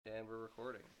we're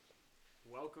recording.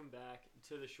 Welcome back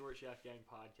to the Short Shaft Gang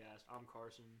podcast. I'm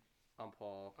Carson. I'm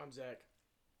Paul. I'm Zach.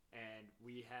 And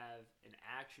we have an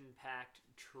action-packed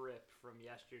trip from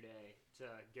yesterday to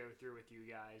go through with you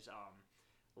guys.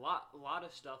 A lot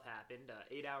of stuff happened.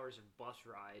 8 hours of bus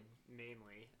ride,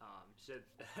 mainly. So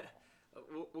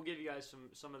we'll give you guys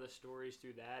some of the stories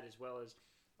through that, as well as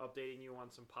updating you on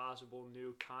some possible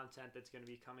new content that's going to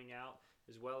be coming out,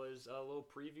 as well as a little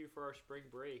preview for our spring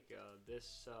break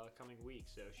this coming week.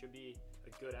 So it should be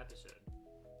a good episode.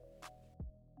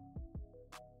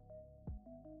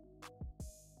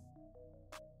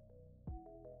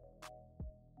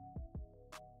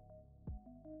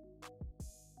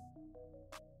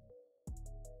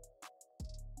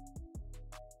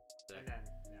 And then,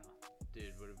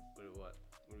 Dude, what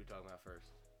are we talking about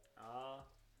first?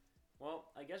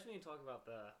 Well, I guess we can talk about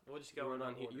we'll just go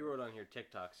You wrote on order. here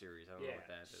TikTok series. I don't know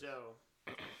what that is. So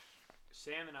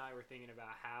Sam and I were thinking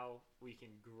about how we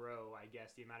can grow, I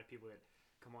guess, the amount of people that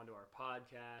come onto our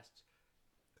podcasts,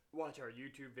 watch our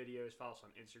YouTube videos, follow us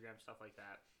on Instagram, stuff like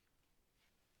that.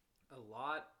 A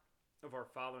lot of our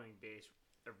following base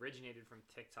originated from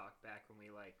TikTok back when we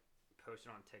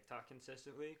posted on TikTok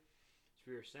consistently.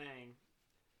 So we were saying,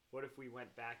 what if we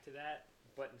went back to that,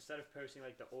 but instead of posting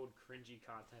the old cringy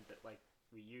content that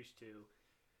we used to,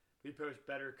 we post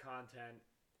better content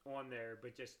on there,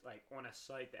 but just on a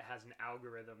site that has an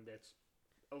algorithm that's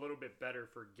a little bit better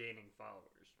for gaining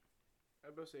followers. I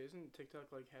was about to say, isn't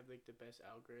TikTok have the best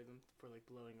algorithm for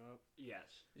blowing up?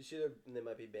 Yes. You see they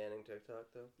might be banning TikTok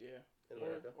though? Yeah. In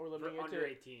America? Or For limiting it under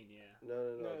to 18, yeah.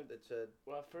 No. It said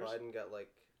well, first Biden got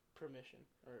permission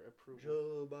or approval.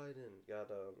 Joe Biden got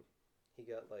he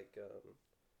got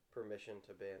permission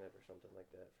to ban it or something like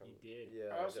that. He did.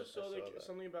 Yeah. I also saw that.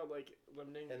 something about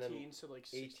limiting And then teens to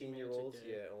 60 18-year-olds, minutes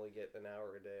a day. only get an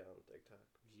hour a day on TikTok,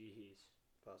 Jeez.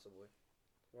 possibly.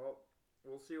 Well,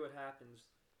 we'll see what happens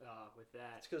with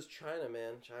that. It's because China,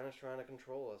 man. China's trying to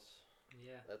control us.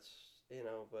 Yeah. That's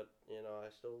but I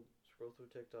still scroll through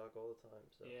TikTok all the time.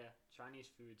 So Yeah. Chinese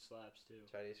food slaps too.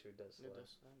 Chinese food does It slap.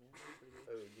 does, yeah, pretty good.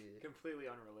 Oh dear. Completely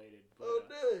unrelated. But, Oh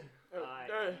dear.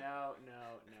 no.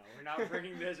 We're not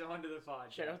bringing this onto the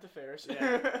podcast. Shout out to Ferris.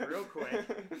 Yeah, real quick.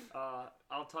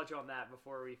 I'll touch on that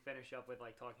before we finish up with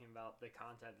talking about the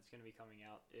content that's going to be coming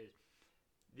out. Is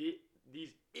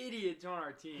these idiots on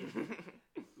our team?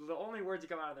 The only words that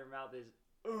come out of their mouth is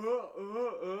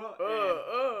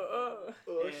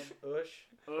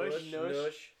Ush,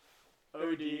 nush,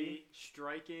 OD,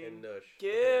 striking, and nush.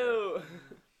 Kill.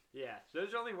 Yeah, so those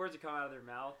are the only words that come out of their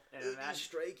mouth. And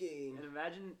Striking.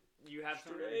 imagine you have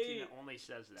someone on your team that only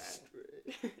says that.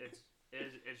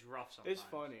 It's rough sometimes. It's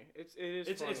funny. It is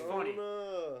It's funny. funny.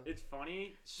 Oh, no. It's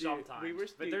funny Dude,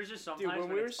 sometimes, but there's just sometimes when when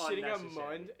we were it's sitting on unnecessary.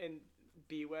 Mund and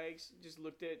B-Wags just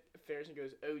looked at Ferris and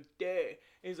goes, "Oh, dare!"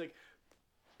 And he's like,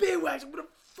 "B-Wags, I'm gonna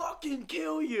fucking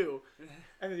kill you!"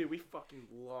 And then dude, we fucking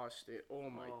lost it. Oh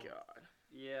my god.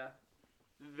 Yeah.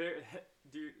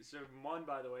 Dude, so Mun,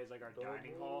 by the way, is our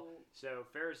dining hall. So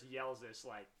Ferris yells this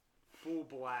full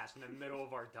blast in the middle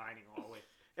of our dining hall with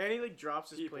And he drops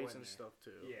his People plates in and there. stuff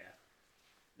too. yeah.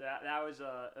 That was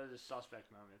a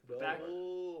suspect moment. But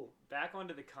back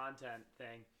onto the content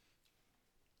thing.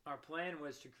 Our plan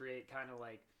was to create kind of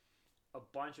a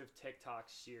bunch of TikTok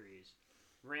series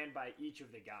ran by each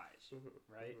of the guys,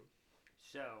 right?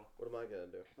 So, What am I gonna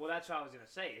do? well, that's what I was gonna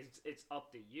say. It's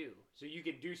up to you. So you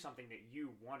can do something that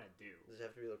you want to do. Does it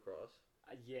have to be lacrosse?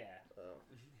 Yeah, Oh,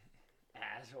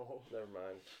 asshole. never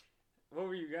mind. What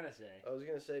were you gonna say? I was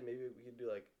gonna say maybe we could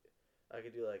do I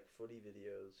could do footy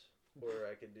videos, or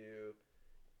I could do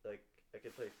I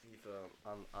could play FIFA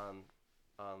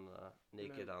on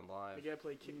Naked No. Online. We gotta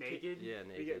play Naked? Yeah,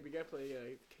 naked. We gotta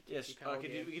play Yes, Casey Powell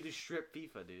game. we could do strip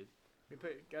FIFA, dude.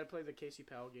 Gotta play the Casey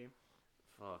Powell game.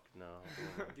 Fuck no. Oh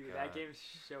my Dude, God. that game's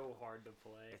so hard to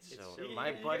play. It's so- so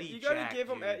my hard. buddy you gotta Jack, give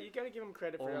him dude. you gotta give him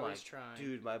credit for at least trying.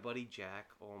 Dude, my buddy Jack,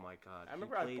 oh my god. I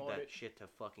remember he I played bought that it. shit to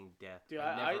fucking death. Dude,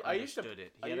 I never I used to- understood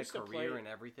it. I He had a used to career play- and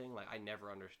everything. I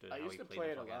never understood I how used he to played play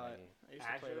the it a fuck out lot. of the game. I used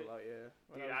to play it a lot, yeah.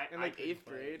 When Dude, I was in I couldn't 8th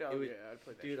play it. grade, It was- I'd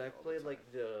play that Dude, shit I all the played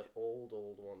time. the old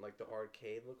one, the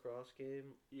arcade lacrosse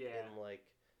game. Yeah. And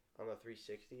on the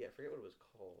 360, I forget what it was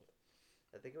called.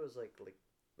 I think it was like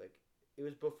it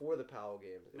was before the Powell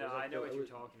games. It No, was I know what it you're was-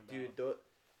 talking about.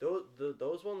 Dude,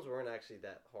 those ones weren't actually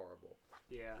that horrible.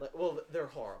 Yeah. Well, they're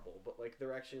horrible, but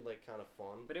they're actually kind of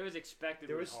fun. But it was expected.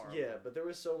 There was horrible. but there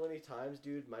was so many times,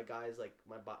 dude. My guy's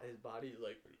his body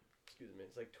excuse me,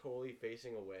 it's totally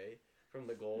facing away from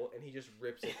the goal, and he just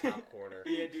rips it top corner.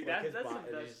 Yeah, dude, His that's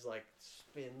body the just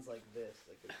spins like this,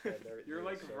 his head and everything. You're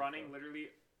It's so running fun. literally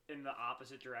in the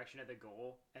opposite direction of the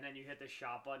goal, and then you hit the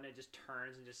shot button, it just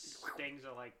turns and just stings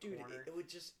a like Dude, corner. it would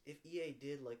just if EA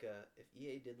did like a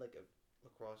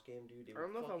lacrosse game, dude, it I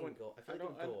don't would know if I fucking want- go. I feel I like it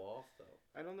would don't- go off though.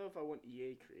 I don't know if I want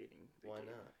EA creating. The Why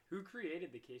game. not? Who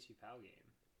created the Casey Powell game?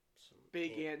 Some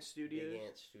Big Ant Studios. Big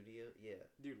Ant Studio, yeah.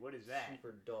 Dude, what is that?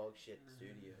 Super dog shit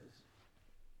studios.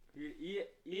 Dude,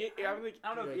 I don't think-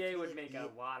 I don't know if dude, I EA feel would like make a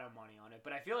EA lot of money on it,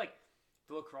 but I feel like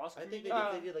the lacrosse I think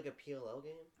community, they did like a PLL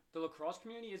game. the lacrosse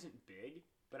community isn't big,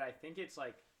 but I think it's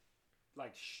like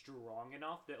strong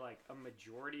enough that like a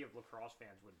majority of lacrosse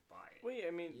fans would buy it. Well, yeah,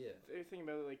 I mean, Yeah. the thing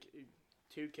about it, like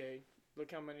 2K.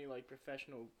 Look how many like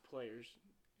professional players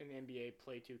in the NBA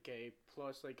play 2K.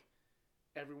 Plus, like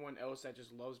everyone else that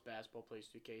just loves basketball plays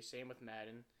 2K. Same with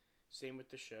Madden. Same with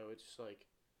the show. It's just like,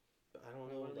 But I don't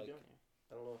what know, are we like doing here?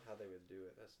 I don't know how they would do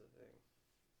it. That's the thing.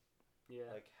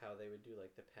 Yeah. Like how they would do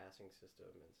like the passing system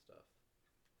and stuff.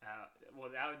 Well,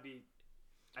 that would be.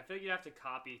 I feel like you'd have to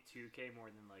copy 2K more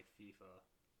than like FIFA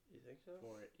You think so?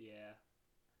 for it. Yeah.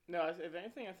 No, if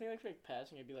anything, I think like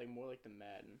passing, it'd be like more like the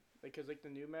Madden, like because like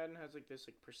the new Madden has like this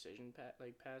like precision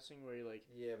passing where you like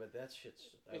Yeah, but that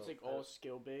shit's. it's like all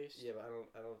skill based. Yeah, but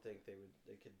I don't think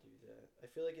they could do that. I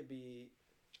feel like it'd be.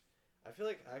 I feel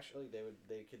like actually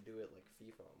they could do it like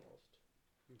FIFA almost.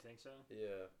 You think so?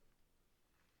 Yeah.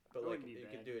 But That like wouldn't be you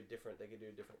bad. could do it different. They could do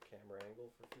a different camera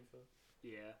angle for FIFA.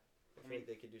 Yeah. I feel like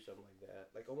they could do something like that,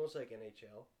 like almost like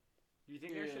NHL. Do you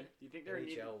think there Yeah. should? Do you think there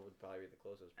need? NHL would probably be the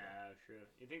closest. one. True.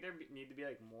 You think there need to be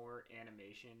like more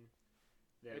animation?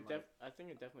 Than It like, I think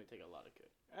it definitely take a lot of good.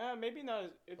 Maybe not.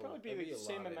 It'd A lot- probably be it'd the be a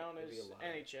same lot of- amount it'd as be a lot of-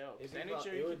 NHL. 'cause It'd be NHL,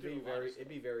 it you would can do be a lot of very. stuff. It'd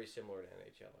be very similar to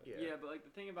NHL. I Yeah. think. yeah, but like the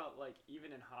thing about like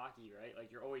even in hockey, right?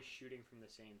 Like you're always shooting from the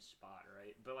same spot,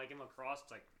 right? But like in lacrosse,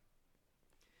 it's like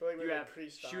But, like, you with, like, have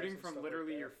crease ties shooting and from stuff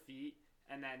literally like your that. feet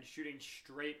and then shooting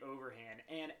straight overhand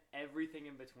and everything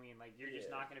in between. Like you're just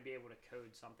Yeah. not going to be able to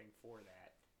code something for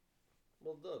that.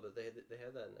 Well, no, but they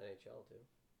had that in NHL too.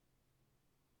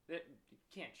 You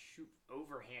can't shoot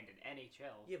overhand in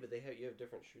NHL. Yeah, but you have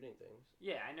different shooting things.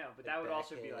 Yeah, I know, but Like that would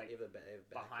also be backhand, like you have a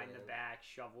behind the backhand. back,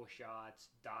 shovel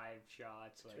shots, dive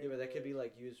shots. Like Yeah, but that could be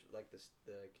like used like this.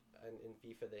 In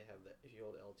FIFA they have that. If you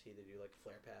hold LT, they do like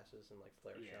flare passes and like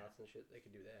flare Yeah. shots and shit. They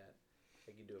could do that.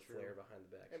 They could do a True. flare behind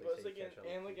the back. And so plus, say like you in, catch on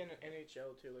the and like in feet.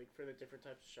 NHL too, like for the different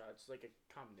types of shots, like a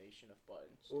combination of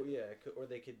buttons. Well, yeah, or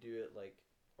they could do it like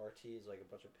RTs, like a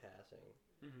bunch of passing,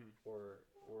 Mhm. or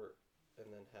and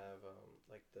then have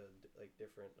like the like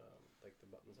different like the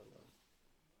buttons on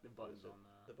the buttons the- on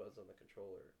the buttons on the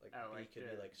controller. Like Oh, B like could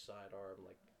the- be like sidearm,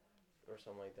 like or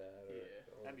something like that. Or, Yeah,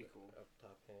 or that'd be the cool. Up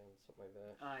top hand, something like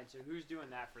that. All right, so who's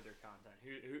doing that for their content?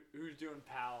 Who's doing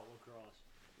PAL lacrosse?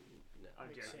 No, I'm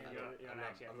Like joking. Sam You do don't- it. you I'm don't not.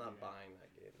 actually have I'm to not do that. buying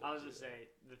that game. I was Don't gonna do say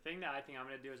the thing that I think I'm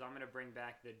gonna do is I'm gonna bring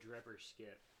back the drip or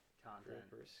skip that. content,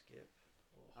 Grip or skip.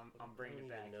 Oh, I'm bringing I it don't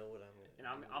back. even know what I'm gonna. and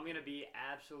I'm gonna be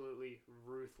absolutely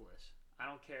ruthless. I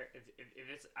don't care if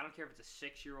it's I don't care if it's a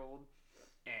 6-year-old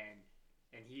and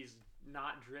he's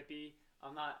not drippy.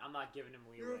 I'm not giving him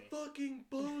You're a leeway. fucking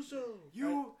bozo.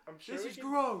 You I'm sure this we is can-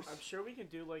 gross. I'm sure we can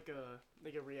do like a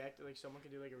react. Like someone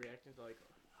can do like a reaction to like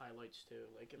highlights too.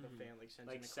 Like if Mhm. a fan like sends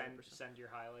Like in a clip or something. send your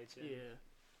highlights in. Yeah.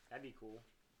 That'd be cool.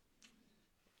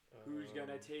 Who's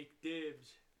gonna take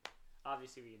dibs?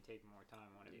 Obviously, we can take more time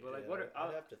on it. But like, what are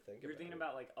I'd have to think. you're thinking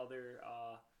about? Like other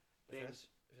If it things?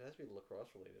 has to be lacrosse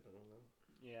related. I don't know.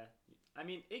 Yeah, I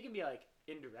mean, it can be like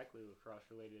indirectly lacrosse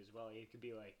related as well. It could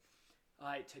be like, all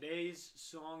right, today's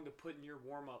song to put in your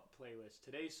warm up playlist.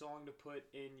 Today's song to put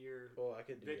in your Well, I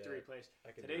could do victory that. playlist.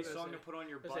 I could Today's do that. song say- to put on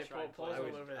your let's bus say ride Paul's I all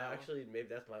would, playlist. over that one. actually, maybe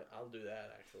that's my. I'll do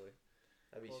that actually.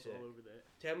 That'd be Paul's sick. all over that.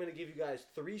 Okay, I'm gonna give you guys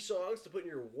 3 songs to put in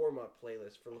your warm up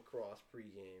playlist for lacrosse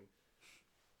pregame.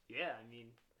 Yeah, I mean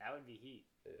that would be heat.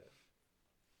 Yeah.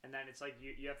 And then it's like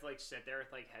you have to like sit there with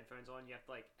like headphones on. You have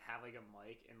to like have like a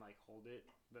mic and like hold it,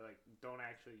 but like don't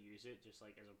actually use it, just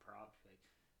like as a prop. Like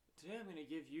today I'm gonna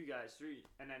give you guys 3,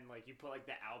 and then like you put like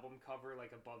the album cover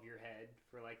like above your head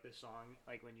for like the song,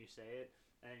 like when you say it,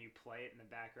 and then you play it in the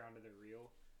background of the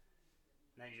reel,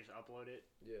 and then you just upload it.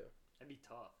 Yeah. That'd be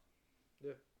tough.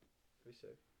 Be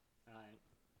sick. Alright,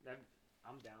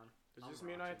 I'm down. Does I'm this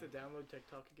mean I have to watching. download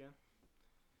TikTok again?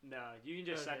 No, you can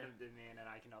just send Okay. them to me and then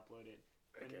I can upload it.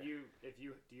 And Okay. do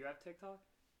you have TikTok?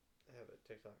 I have a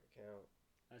TikTok account.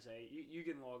 I say you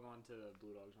can log on to the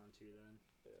Blue Dogs one too then.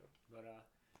 Yeah. But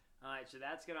all right, so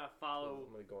that's gonna follow.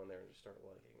 I'm gonna go in there and just start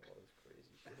liking all this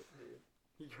crazy shit, dude.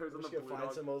 He goes I'm on the just gonna Blue find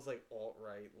Dogs. some most like alt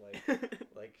right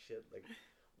like shit like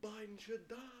Biden should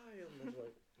die. I'm just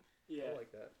like Yeah, I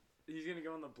like that. he's gonna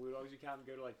go on the Blue Dogs account and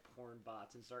go to like porn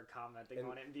bots and start commenting And-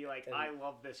 on it and be like, and- I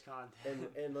love this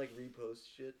content. And like repost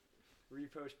shit.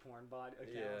 repost porn bot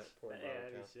accounts. Yeah, porn bot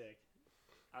that'd accounts. be sick.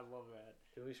 I love that.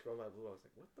 Dude, we scrolled by Blue. I was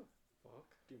like, what the fuck?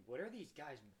 Dude, what are these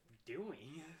guys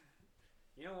doing?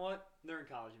 You know what? They're in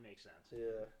college. It makes sense.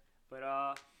 Yeah. But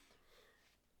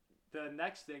the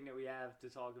next thing that we have to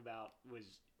talk about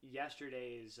was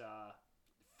yesterday's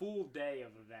full day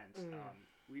of events.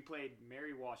 We played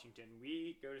Mary Washington.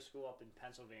 We go to school up in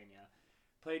Pennsylvania.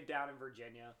 Played down in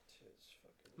Virginia. It's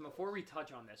fucking Before we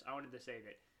touch on this, I wanted to say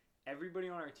that everybody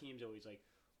on our team's always like,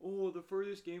 oh, the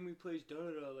furthest game we play is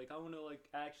da-da-da. Like, I want to, like,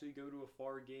 actually go to a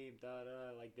far game,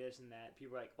 da-da, like this and that.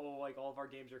 People are like, oh, like, all of our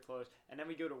games are close. And then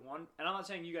we go to one, and I'm not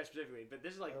saying you guys specifically, but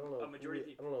this is, like, a majority of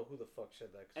the I don't know who the fuck said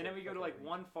that. and then we go to, like,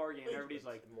 one far game, and everybody's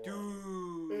like,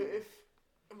 dude.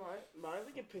 If my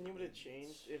like opinion would have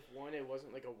changed if one, it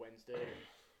wasn't like a Wednesday,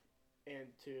 and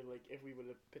two, like if we would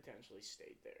have potentially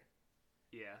stayed there.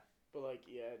 Yeah. But like,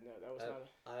 yeah, no, that was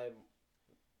not.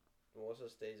 Melissa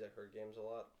stays at her games a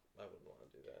lot. I wouldn't want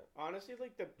to do that. Honestly,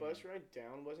 like the bus ride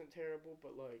down wasn't terrible,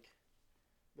 but like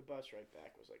the bus ride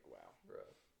back was like, wow. Bro.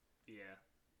 Yeah.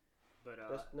 But,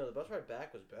 the bus ride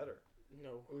back was better.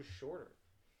 No, It was shorter.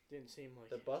 didn't seem like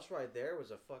The bus ride there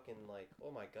was a fucking, like,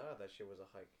 oh my god, that shit was a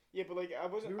hike. Yeah, but like I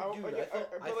wasn't. Dude, like, I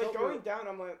thought- but I like thought going we were- down,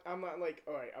 I'm not like,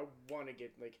 all right, I want to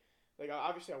get like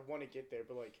obviously I want to get there,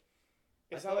 but like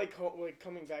it's not like like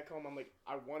coming back home. I'm like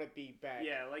I want to be back.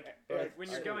 yeah, like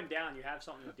when you're going down, you have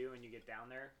something to do when you get down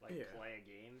there, like play a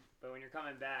game. But when you're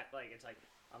coming back, like it's like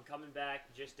I'm coming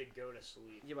back just to go to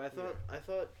sleep. Yeah, but I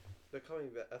thought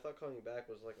coming back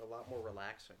was like a lot more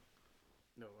relaxing.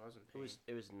 No, I was in pain.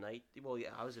 It was night. Well, yeah,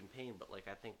 I was in pain, but like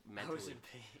I think mentally, I was in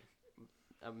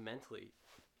pain. mentally,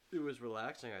 it was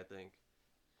relaxing. I think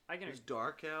I can. it was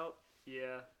dark out.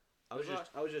 Yeah. I was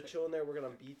just chilling there, working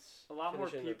on beats. A lot more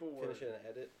finishing people were. finishing an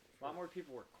edit. A lot more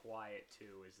people were quiet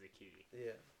too. Is the key.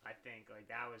 Yeah. I think like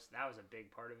that was a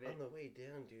big part of it. On the way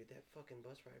down, dude, that fucking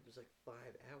bus ride was like 5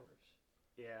 hours.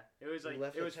 Yeah, it was like we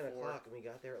left it at was 10 4. o'clock and we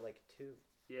got there at like 2.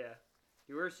 Yeah,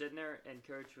 we were sitting there and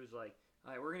coach was like,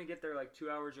 "All right, we're gonna get there like 2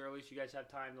 hours early, so you guys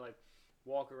have time to like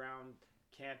walk around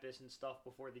campus and stuff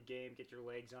before the game, get your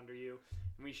legs under you."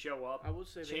 And we show up, I will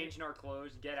say changing our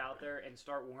clothes, get out there, and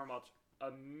start warm ups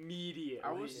immediately.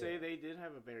 I would say they did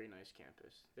have a very nice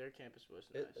campus. Their campus was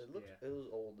nice. It looked. It was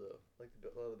old though. Like a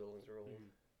lot of the buildings are old.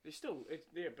 They still,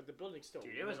 but the building still.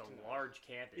 Dude, it was a looked nice. large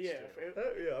campus. Yeah, too.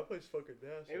 Yeah, that place fucking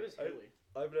nasty. it was hilly.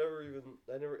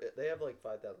 They have like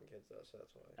 5,000 kids though, so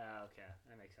that's why. Okay,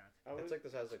 that makes sense. It's like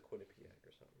the size of Quinnipiac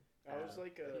or something. I was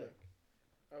like,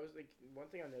 I think. one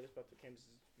thing I noticed about the campus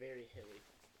is it's very hilly.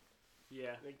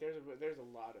 Yeah, Like there's a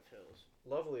lot of hills.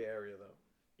 Lovely area though.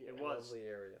 it was. Lovely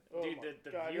area. Oh Dude, my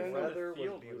the God, view then from weather the was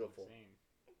field beautiful. insane.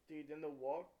 Dude, then the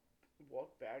walk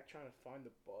back trying to find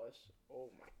the bus.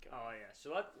 Oh my god. Oh yeah.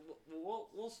 So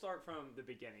we'll start from the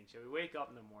beginning. So we wake up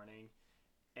in the morning,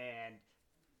 and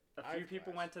a I few had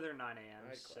people class. went to their 9 I a.m.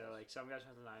 had So class. like some guys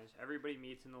went to 9 a.m. Everybody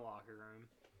meets in the locker room.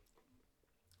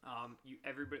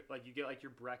 You get like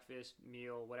your breakfast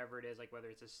meal, whatever it is, like whether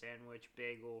it's a sandwich,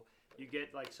 bagel. You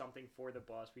get like something for the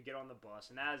bus. We get on the bus,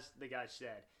 and as the guy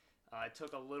said, it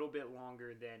took a little bit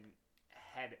longer than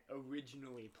had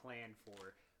originally planned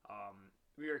for.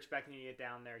 We were expecting to get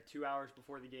down there 2 hours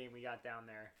before the game. We got down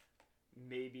there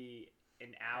maybe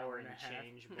an hour and and a half.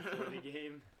 change before the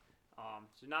game.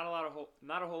 So not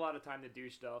a whole lot of time to do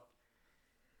stuff.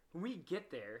 When we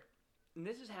get there, and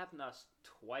this has happened to us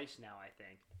twice now, I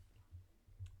think.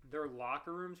 Their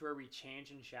locker rooms where we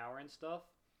change and shower and stuff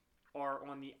are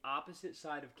on the opposite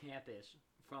side of campus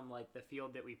from like the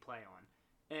field that we play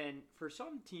on. And for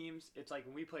some teams, it's like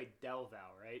when we play Del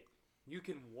Val, right? You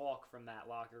can walk from that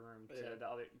locker room to Yeah. the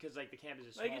other because like the campus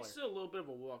is smaller. Like it's still a little bit of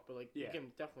a walk, but like Yeah. you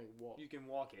can definitely walk. You can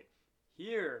walk it.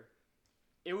 Here,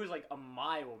 it was like a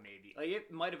mile maybe. Like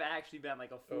it might have actually been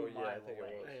like a full mile I think away.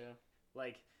 it was. Yeah.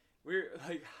 Like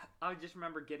I just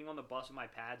remember getting on the bus with my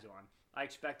pads on. I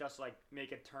expect us to like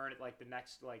make a turn at like the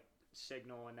next like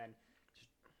signal and then just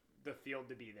the field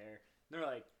to be there. And they're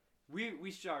like,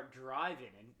 we start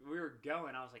driving and we were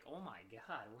going. I was like, oh my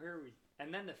god, where are we?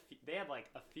 And then they had like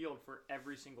a field for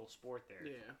every single sport there,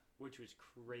 Yeah. which was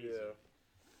crazy. Yeah.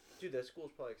 Dude, that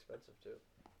school's probably expensive too.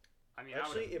 I mean,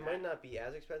 Actually, it might not be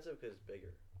as expensive because it's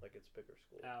bigger. Like it's bigger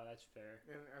school. Oh, that's fair.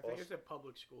 And I think it's a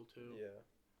public school too. Yeah.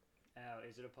 Oh,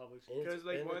 is it a public school? And Because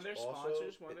like and one of their it's also-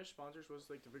 sponsors was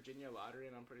like the Virginia Lottery,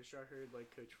 and I'm pretty sure I heard like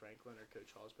Coach Franklin or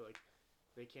Coach Halls, but like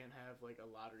they can't have like a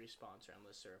lottery sponsor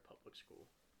unless they're a public school.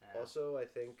 Also, I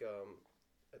think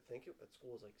at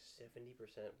school is like 70%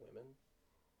 women.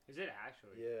 Is it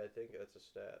actually? Yeah, I think that's a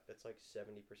stat. It's like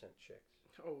 70% chicks.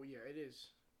 Oh yeah, it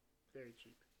is very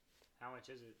cheap. How much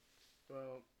is it?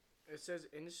 Well, it says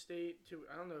in-state to.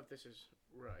 I don't know if this is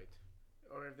right,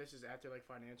 or if this is after like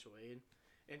financial aid,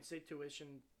 in-state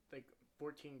tuition like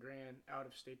 $14,000,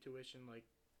 out-of-state tuition like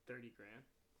 $30,000.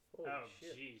 Holy Oh,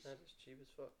 shit. jeez. That is cheap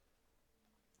as fuck.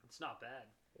 It's not bad,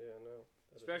 Yeah, no.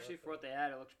 that is especially not for what bad. they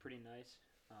had. It looks pretty nice.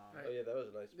 Right. Oh yeah, that was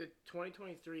a nice. The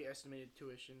 2023 estimated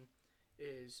tuition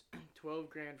is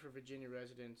 $12,000 for Virginia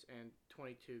residents and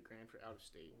 $22,000 for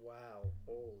out-of-state. Wow.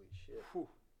 Holy shit. Whew.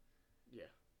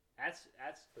 Yeah. That's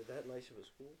For that nice of a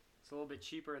school. it's a little bit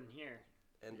cheaper than here,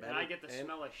 And and I get the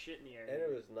smell of shit in the air. And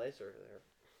it was nicer there.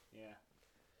 Yeah,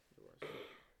 It was.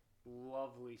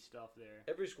 lovely stuff there.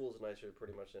 Every school is nicer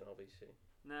pretty much than LVC.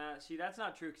 Nah, see that's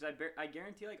not true because I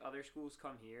guarantee like other schools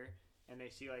come here and they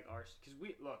see like ours because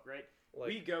we look right. Like,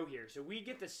 We go here, so we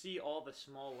get to see all the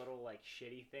small little like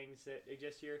shitty things that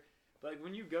exist here. But like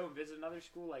when you go and visit another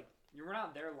school, like you're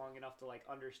not there long enough to like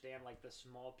understand like the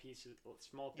small pieces,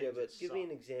 small things. yeah, but that give me an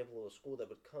suck. example of a school that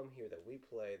would come here that we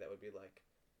play that would be like,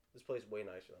 this place is way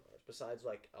nicer than ours. Besides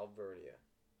like Alvernia,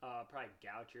 Probably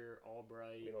Goucher,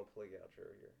 Albright. we don't play Goucher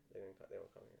here. They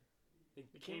don't come here. They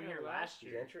They came came here here last last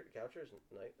year. Goucher's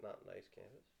not nice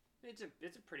campus.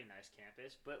 It's a pretty nice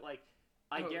campus, but like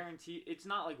I Oh. guarantee it's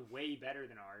not like way better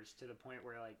than ours to the point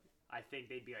where like I think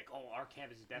they'd be like, oh, our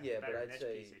campus is definitely Yeah, but better I'd than this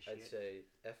say piece of shit. I'd say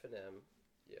F&M,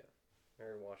 yeah,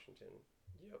 Mary Washington,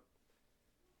 yep.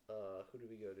 Who did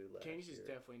we go to last Kings is year?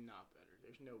 definitely not better.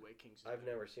 There's no way Kings is We've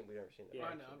better. never seen that.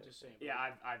 Yeah. I know, I'm just saying. Yeah,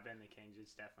 I've been to Kings.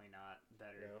 It's definitely not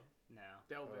better. No. No.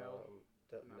 Del Valle,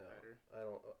 Not not no. better. I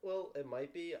don't. Well, it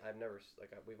might be. I've never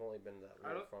we've only been to that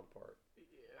I little don't- front part.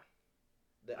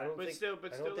 Yeah. I don't but think. still, I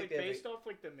don't like think they have based off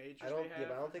like the majors I don't. they have. Yeah,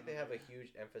 but I don't think they have a know.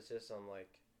 huge emphasis on like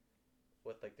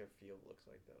what like their field looks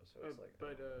like though. So it's like.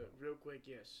 But real quick,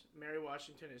 yes, Mary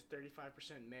Washington is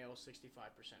 35% male, 65%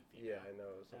 female. Yeah, I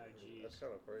know. It's Oh, like, jeez. that's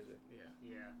kind of crazy. Yeah.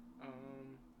 Yeah.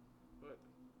 But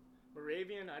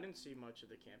Moravian, I didn't see much of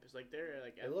the campus. Like they're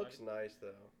like. It looks athletic- nice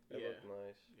though. It Yeah. looked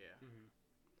nice. Yeah. Mm-hmm.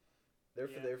 Their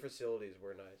Yeah. facilities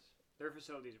were nice. Their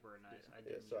facilities were nice. I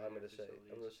Yeah, did. so enjoy I'm their gonna say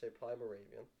facilities. probably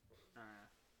Moravian. Uh,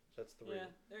 That's three. yeah,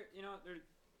 they're.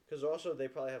 Because also they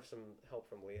probably have some help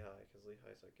from Lehigh because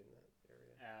Lehigh's like in that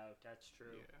area. Oh, that's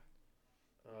true. Yeah.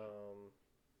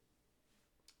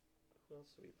 Who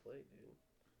else do we play, dude?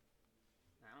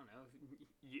 I don't know.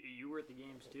 You were at the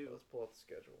games too. Let's pull up the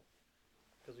schedule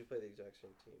because we play the exact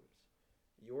same teams.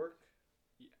 York.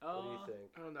 What do you think?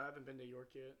 I don't know. I haven't been to York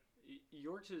yet.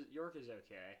 York is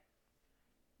okay.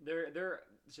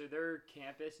 So their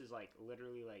campus is like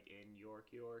literally like in York.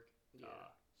 Yeah.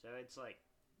 So it's like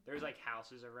there's like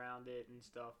houses around it and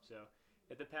stuff. So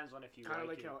it depends on if you Kind of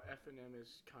like like it. how F&M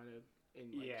is kind of in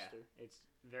Yeah, Lancaster. it's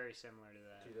very similar to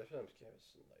that. Dude, FM's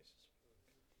campus is nice.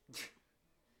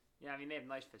 Yeah, I mean they have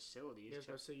nice facilities.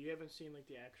 Yeah, so you haven't seen like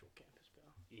the actual campus,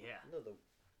 pal. Yeah. No,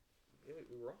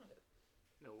 we were on it.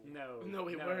 No,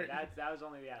 we weren't. That was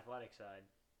only the athletic side.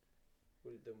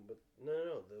 But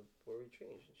no, where we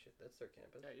changed and shit. That's their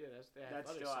campus. Yeah, that's the That's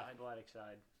athletic still side. athletic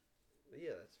side. But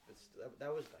yeah,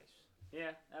 that was nice.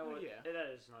 Yeah, that Oh, was. yeah.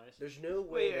 That is nice. There's no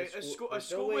Wait, way a school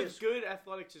there's no way with good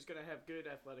athletics is gonna have good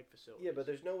athletic facilities. Yeah, but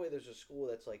there's no way there's a school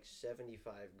that's like $75,000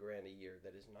 a year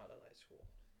that is not a nice school.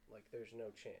 Like there's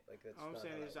no chance. Like that's. All I'm not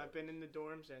saying how is that I've been in the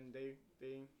dorms and they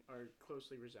are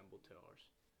closely resembled to ours.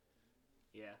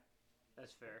 Yeah,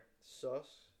 that's fair.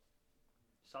 Sus.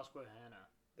 Susquehanna.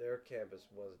 Their campus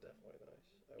was definitely nice.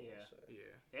 I Yeah. will say.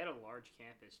 Yeah. They had a large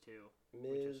campus too, which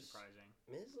is Miz surprising.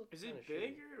 looked Is kinda it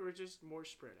big shitty. or just more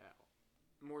spread out?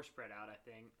 More spread out, I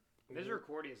think. Mhm.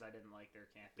 Misericordias, I didn't like their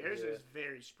campus. Theirs Yeah. is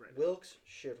very spread out. Wilkes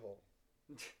shithole.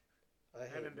 I I hate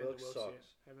haven't been Wilkes to Wilkes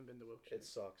sucks. yet. Haven't been to Wilkes It yet.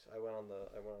 sucks. I went on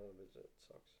the visit. It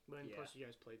sucks. When Yeah. plus you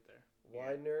guys played there. Yeah.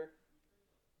 Widener,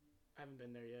 I haven't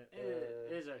been there yet.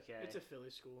 It is okay. It's a Philly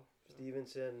school. so-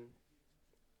 Stevenson.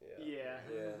 Yeah. Yeah.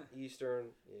 Yeah.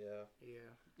 Eastern. Yeah.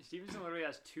 Yeah. Stevenson literally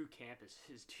has two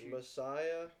campuses.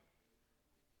 Messiah.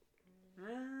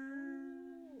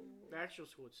 The actual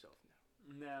school itself,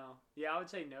 no. No. Yeah, I would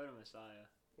say no to Messiah.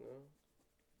 No.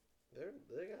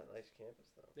 They got a nice campus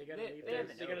though. They gotta They- leave. they Their,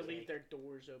 have they gotta no leave like- their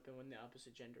doors open when the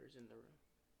opposite gender is in the room.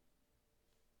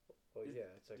 Well, yeah,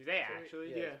 it's like Do they So, actually?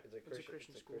 Yeah, it's a it's a Christian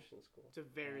Christian school. school. It's a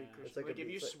very It's Christian. like Like, a- if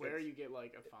you it's like- swear, it's- you get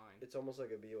like a fine, It's almost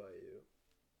like a BYU.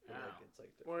 And, Oh. like, it's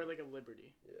like or like a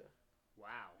Liberty. yeah.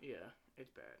 Wow. Yeah,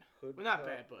 it's bad. Hood. Well, not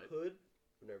bad, but- Hood.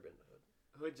 I've never been to Hood.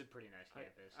 Hood's a pretty nice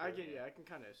campus. I can I can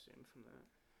kind of assume from that.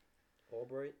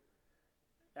 Albright.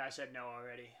 I said no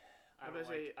already. I I'm don't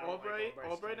gonna say like- I don't like Albright, Albright's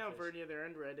Albright, campus. Alvernia. They're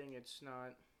in Reading. It's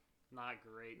not Not a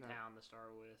great No. town to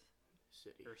start with.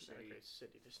 city. Or Not a city. great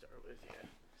city to start with. Yeah.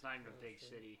 It's not even a Oh, big sure.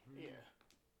 city. Yeah.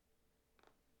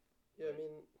 Yeah, I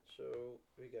mean, so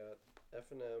we got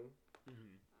F&M,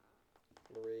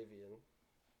 Mm-hmm. Moravian,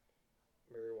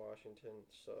 Mary Washington,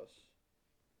 sus.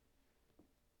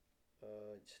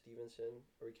 Stevenson.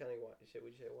 Are we counting? Would you say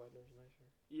Widener's nicer?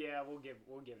 Yeah, we'll give it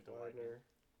to Widener. Widener.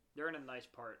 They're in a nice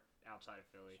part outside of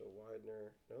Philly. So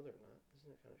Widener. No, they're not.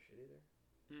 Isn't it kind of shitty there?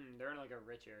 They're in like a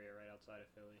rich area right outside of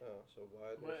Philly. Oh, so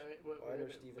Widener.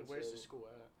 Widener, Stevenson. Where's the school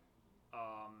at?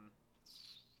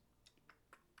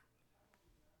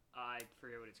 I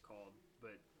forget what it's called,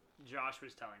 but Josh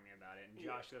was telling me about it, and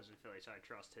Josh lives in Philly, so I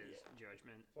trust his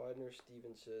judgment. Widener,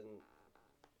 Stevenson.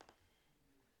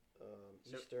 So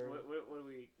Eastern. what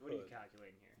are you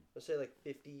calculating here? Let's say like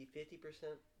 50%.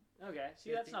 Okay,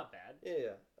 see, 50? that's not bad.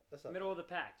 Yeah, that's not Middle of the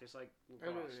pack, just like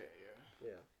lacrosse.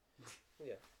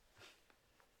 Yeah.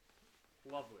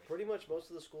 Lovely. Pretty much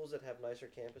most of the schools that have nicer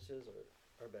campuses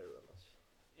are better than us.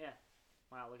 Yeah.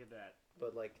 Wow, look at that.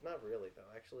 But like, not really though.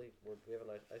 Actually, we have a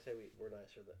nice. I say we're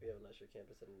nicer. We have a nicer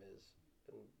campus than Miz,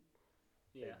 and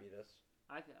Yeah. they beat us.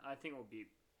 I think we'll beat.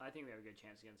 I think we have a good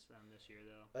chance against them this year,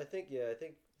 though. I think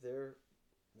they're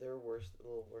worse, a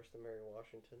little worse than Mary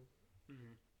Washington.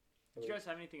 Mm-hmm. Did you guys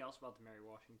have anything else about the Mary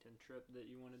Washington trip that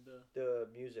you wanted to? The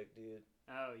music, dude.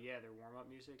 Oh yeah, their warm up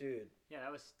music. Dude. Yeah,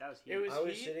 that was heat. It was I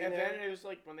was heat, sitting and there. then it was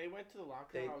like when they went to the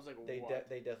locker room, I was like, They what?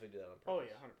 they definitely do that on purpose. Oh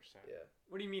yeah, 100%. Yeah.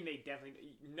 What do you mean they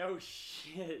definitely? No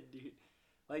shit, dude.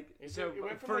 Like It so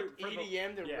went from for like the-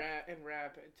 EDM to yeah.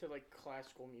 rap to like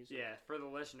classical music. Yeah, for the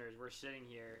listeners, we're sitting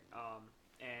here,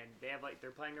 and they have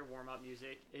they're playing their warm up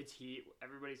music. It's heat.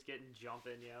 Everybody's getting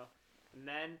jumping, and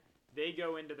then they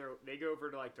go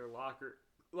over to like their locker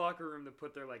room to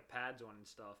put their like pads on and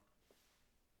stuff.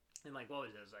 And like, what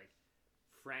was it? It was like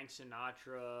Frank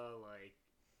Sinatra, like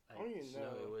I don't even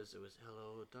know. No, it was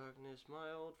Hello Darkness,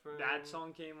 my old friend. that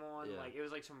song came on. Yeah. Like it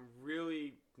was like some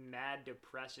really mad,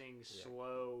 depressing,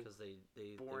 slow. Because they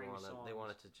boring they songs.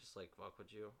 wanted to just like fuck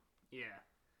with you. Yeah.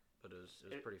 But it was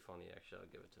pretty funny actually.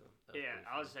 I'll give it to them.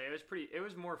 I would say it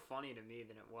was more funny to me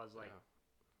than it was like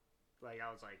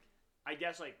I was like, I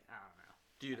guess like I don't know.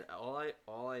 Dude,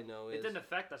 all I know is It didn't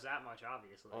affect us that much,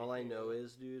 obviously. all I know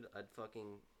is, dude, I'd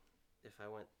fucking if I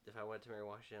went to Mary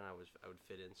Washington, I would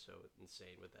fit in so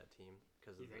insane with that team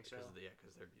because of think so?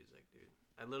 because their music, dude.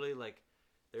 I literally like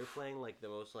they were playing like the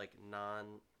most like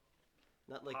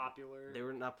not like popular. they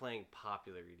were not playing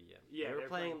popular EDM. Yeah,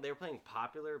 they were playing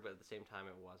popular, but at the same time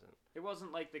it wasn't. It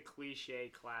wasn't like the cliche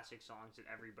classic songs that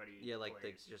everybody Like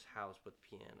plays. just house with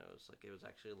pianos. Like it was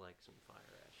actually like some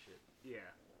fire ass shit. Yeah.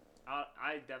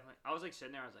 I was like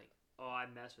sitting there. I was like, oh, I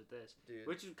mess with this, Dude.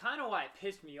 which is kind of why it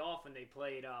pissed me off when they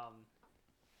played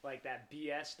like that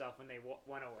BS stuff when they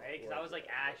went away because I was like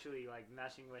actually like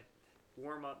messing with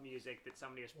warm up music that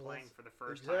somebody was playing for the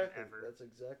first time ever. That's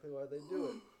exactly why they do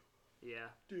it. Yeah.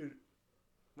 Dude.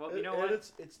 Well, you know and what?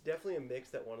 It's definitely a mix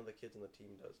that one of the kids on the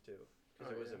team does too. Because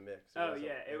it was a mix.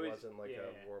 It wasn't like a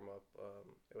warm up.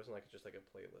 It wasn't like just like a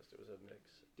playlist. It was a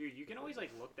mix. Dude, you can always like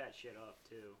look that shit up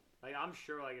too. Like I'm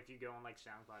sure like if you go on like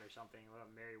SoundCloud or something,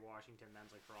 Mary Washington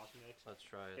men's lacrosse mix, Let's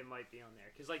try it. it might be on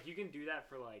there. Cause like you can do that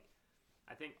for like,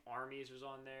 I think Armies was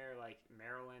on there, like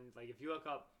Maryland. Like if you literally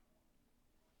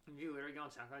go on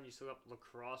SoundCloud and you just look up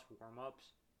lacrosse warm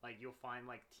ups, like you'll find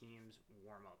like teams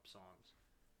warm up songs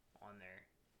on there.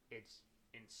 It's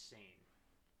insane.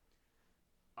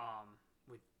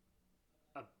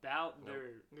 About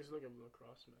their Just look at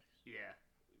lacrosse mix. yeah.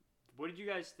 What did you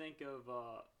guys think of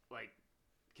like?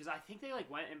 Because I think they like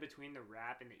went in between the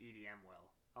rap and the EDM well.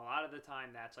 A lot of the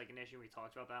time, that's like an issue. We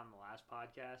talked about that on the last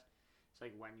podcast. It's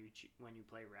like when you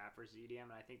play rap versus EDM,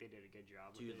 and I think they did a good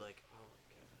job. Dude, with it. like, oh my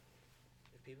god,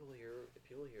 if people here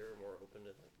are more open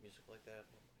to like music like that,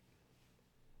 oh my god,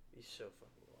 it'd be so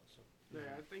fucking awesome.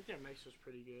 Yeah, I think their mix was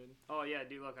pretty good. Oh yeah,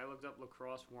 dude. Look, I looked up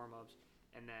lacrosse warm ups,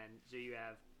 and then so you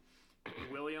have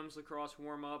Williams lacrosse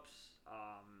warm ups.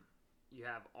 You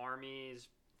have Armies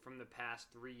from the past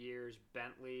 3 years.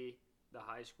 Bentley, the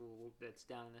high school that's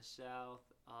down in the south.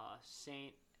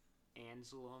 St.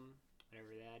 Anselm, whatever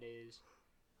that is.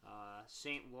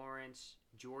 St. Lawrence,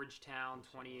 Georgetown,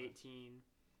 2018.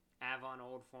 Avon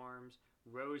Old Farms,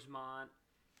 Rosemont,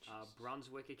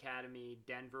 Brunswick Academy,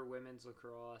 Denver Women's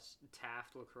Lacrosse,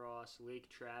 Taft Lacrosse, Lake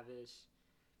Travis.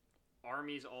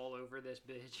 Armies all over this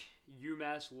bitch.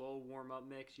 UMass Lowell warm up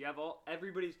mix. You have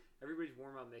everybody's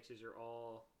warm up mixes are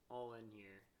all in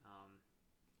here.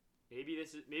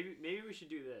 Maybe we should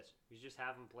do this. We should just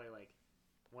have them play like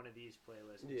one of these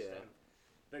playlists instead of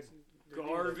the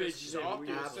garbage that we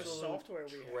It's the software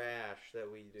we have. trash that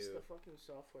we It's do. the fucking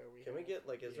software we Can have. we get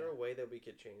like? Is there a way that we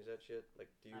could change that shit? Like,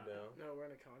 do you I don't know? No,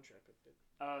 we're in a contract with it.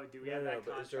 Oh, do we No, have that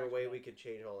but contract? is there a way with we them? could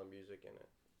change all the music in it?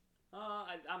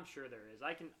 I'm sure there is.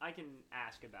 I can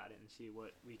ask about it and see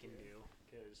what we can do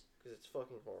because Because it's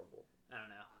fucking horrible. I don't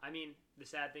know. I mean, the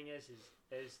sad thing is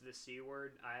the C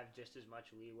word. I have just as much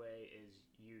leeway as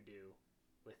you do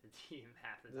with the team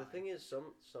half the time. The thing is,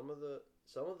 some of the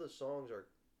songs are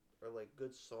like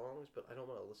good songs, but I don't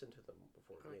want to listen to them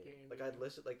before a game. Like I'd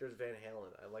listen, like there's Van Halen.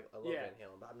 I love Van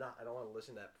Halen, but I don't want to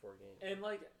listen to that before a game. And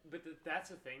like, but that's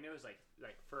the thing though, is like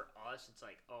for us, it's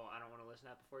like, oh, I don't want to listen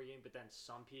to that before a game, but then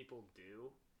some people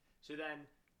do. So then,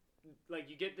 like,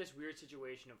 you get this weird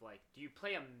situation of like, do you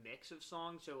play a mix of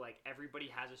songs so like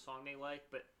everybody has a song they like,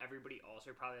 but everybody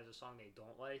also probably has a song they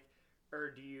don't like,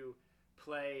 or do you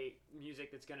play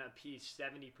music that's gonna appease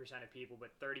 70% of people,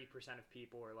 but 30% of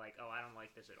people are like, oh, I don't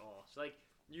like this at all. So like,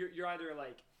 you're either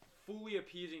like fully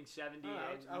appeasing 70.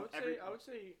 I would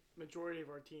say majority of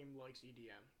our team likes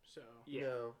EDM. So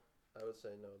No, I would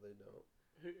say no, they don't.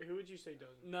 Who would you say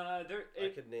doesn't? No, I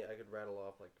could rattle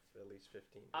off like at least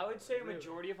 15. I would say a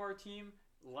majority of our team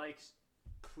likes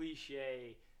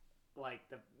cliche, like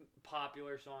the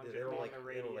popular songs that are on the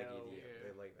radio. They don't like EDM. Yeah.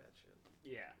 They like that shit.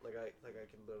 Yeah. Like I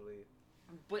can literally.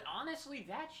 But honestly,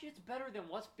 that shit's better than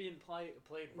what's being played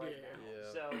right now.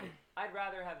 Yeah. So I'd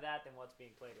rather have that than what's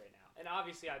being played right now. And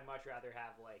obviously, I'd much rather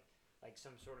have like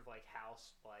some sort of like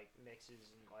house like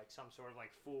mixes and like some sort of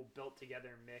like full built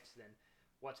together mix than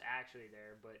what's actually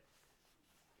there. But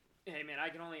hey, man, I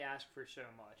can only ask for so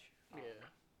much.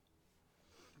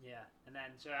 Yeah. And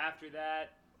then so after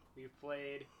that, we've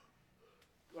played.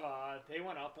 They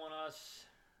went up on us.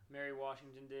 Mary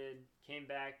Washington did. Came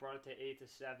back, brought it to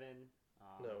 8-7.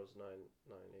 No, it was 9-8.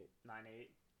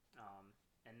 9-8.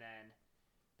 And then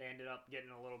they ended up getting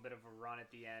a little bit of a run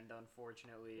at the end,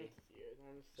 unfortunately. Yeah,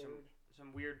 on the third.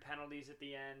 Some weird penalties at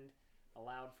the end,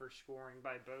 allowed for scoring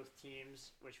by both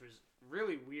teams, which was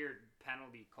really weird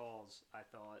penalty calls, I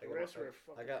thought. The rest were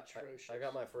fucking atrocious. I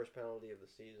got my first penalty of the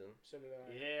season. So did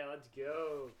I. Yeah, let's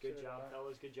go. Good job,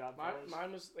 fellas. Good job, fellas.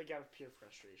 Mine was like out of pure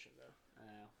frustration, though.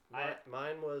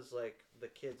 Mine was like the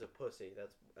kid's a pussy.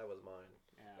 That was mine.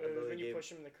 Yeah. It was when you push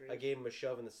him in the crease. I gave him a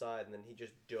shove in the side, and then he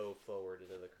just dove forward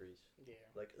into the crease. Yeah.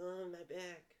 Like, oh, my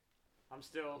back. I'm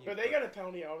still. But they got a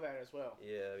penalty out of that as well.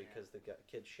 Yeah, because the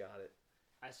kid shot it.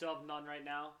 I still have none right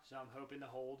now, so I'm hoping to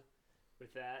hold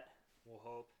with that. We'll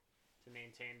hope to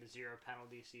maintain the 0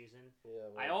 penalty season.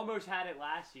 Yeah. Well, I almost had it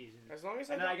last season. As long as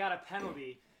and then I got a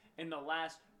penalty in the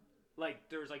last. Like,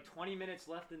 there was like 20 minutes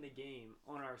left in the game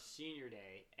on our senior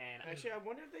day, and actually, I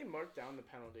wonder if they marked down the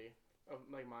penalty of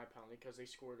like my penalty because they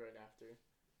scored right after.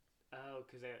 Oh,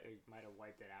 because they might have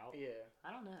wiped it out. Yeah,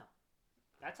 I don't know.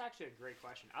 That's actually a great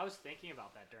question. I was thinking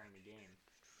about that during the game.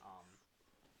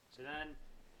 So then,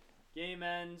 game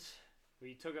ends.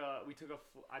 I took a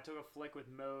flick with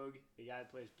Moog, the guy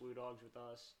that plays Blue Dogs with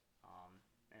us,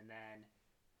 and then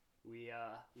we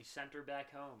sent her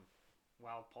back home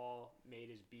while Paul made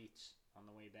his beats on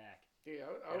the way back. Yeah,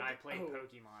 I played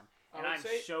Pokemon. And I'm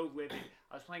so livid.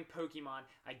 I was playing Pokemon.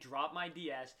 I dropped my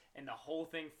DS, and the whole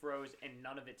thing froze, and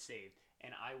none of it saved.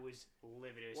 And I was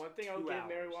livid. It was One thing I'll give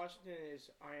Mary Washington is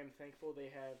I am thankful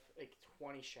they have like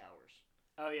 20 showers.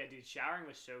 Oh yeah, dude, showering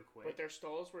was so quick. But their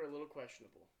stalls were a little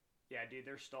questionable. Yeah, dude,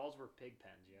 their stalls were pig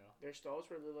pens, yo. Their stalls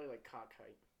were literally like cock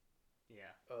height.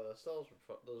 Yeah. Oh, the stalls were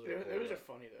fun. Those are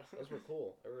funny though. Those were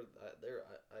cool.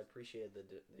 I appreciated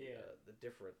the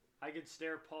different. I could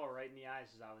stare Paul right in the eyes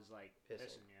as I was like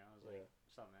pissing. You know, I was like,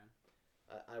 "What's up, man?"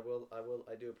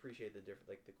 I do appreciate the different,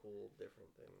 like the cool different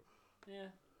thing.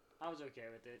 Yeah, I was okay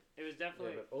with it. It was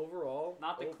definitely. Yeah, but overall,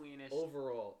 not the cleanest.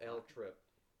 Overall, L trip.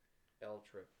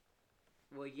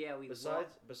 Well, yeah,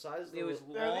 besides it was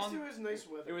long. At least it was nice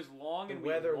weather. It was long the and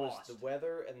weather we lost. The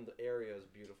weather and the area was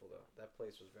beautiful though. That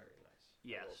place was very nice.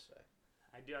 Yes. I will say.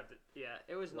 I do have to. Yeah,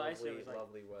 it was lovely, nice. It was like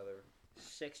lovely weather.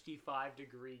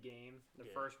 65-degree game. The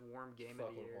first warm game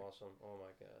of the year. Fucking awesome. Oh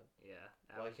my god. Yeah.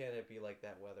 Why can't it be like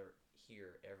that weather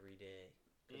here every day?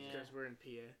 Because we're in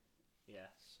PA. Yeah.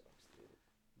 Sucks, dude.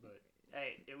 But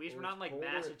hey, at least we're not in like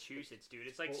Massachusetts, dude.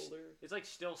 It's like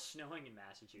still snowing in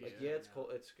Massachusetts. Like, yeah, it's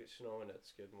cold. It's snowing at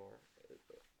Skidmore.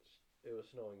 It was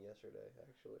snowing yesterday,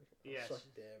 actually. Yes. Like,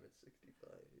 damn, it's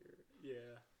 65 here.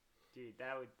 Yeah. Dude,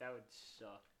 that would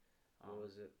suck. What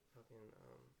was it? Fucking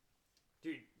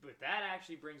Dude, but that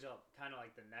actually brings up kind of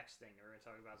like the next thing that we're gonna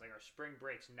talk about. Is like our spring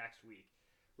breaks next week,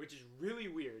 which is really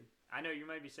weird. I know you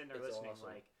might be sitting there listening, awesome.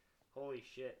 like, holy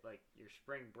shit! Like your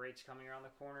spring break's coming around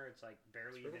the corner. It's like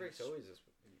barely. Spring break's always this.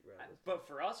 But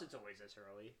for us, it's always this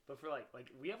early. But for like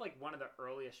we have like one of the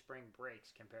earliest spring breaks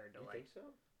compared to you like. Think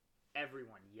so?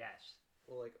 Everyone, yes.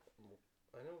 Well, like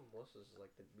I know Melissa's is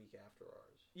like the week after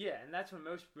ours. Yeah, and that's when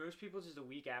most people's is the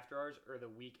week after ours or the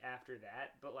week after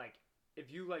that. But like,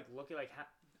 if you like look at like how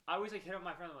I always like hit up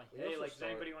my friend, I'm like, hey, like, does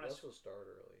anybody want to? Also start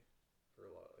early. for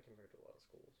a lot compared to a lot of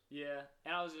schools. Yeah,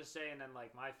 and I was just saying, then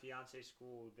like my fiance's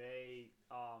school, they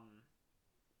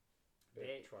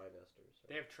trimesters.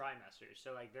 They have trimesters,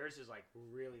 so like theirs is like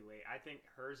really late. I think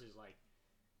hers is like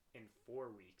in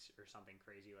 4 weeks or something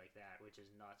crazy like that, which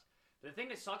is nuts. But the thing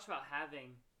that sucks about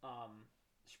having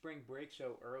spring break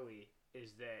so early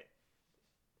is that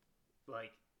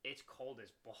like it's cold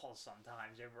as balls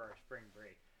sometimes over our spring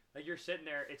break. Like you're sitting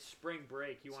there, it's spring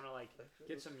break. You want to like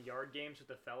get some yard games with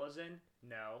the fellas in?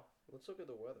 No. Let's look at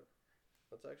the weather.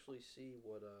 Let's actually see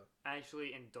what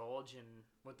actually indulge in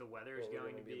what the weather is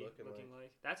going to be looking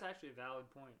like. That's actually a valid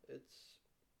point. It's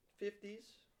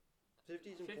 50s and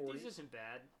 50s 40s. Isn't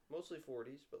bad. Mostly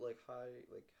 40s, but like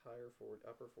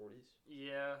upper 40s.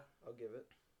 Yeah. I'll give it.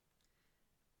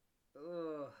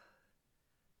 Ugh.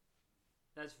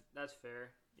 That's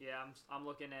fair. Yeah, I'm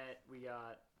looking at, we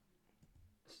got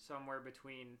somewhere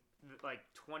between like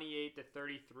 28 to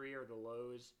 33 are the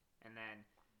lows, and then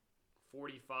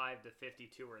 45 to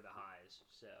 52 are the highs.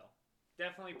 So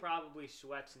definitely probably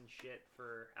sweats and shit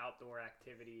for outdoor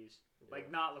activities. Yeah. Like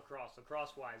not lacrosse.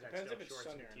 Lacrosse-wise, that's still shorts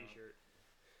and a t-shirt.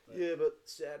 Yeah, but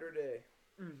Saturday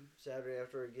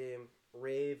after a game,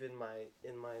 rave in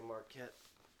my Marquette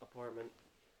apartment.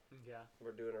 Yeah.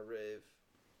 We're doing a rave.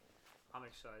 I'm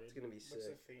excited. It's gonna be sick.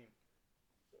 What's the theme?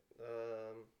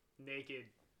 Naked.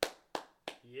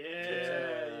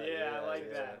 Yeah, I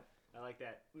like that. I like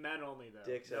that. Men only though.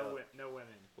 Dicks no, out. No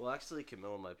women. Well, actually,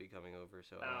 Camilla might be coming over,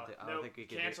 so I don't think we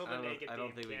could. Cancel the naked theme. I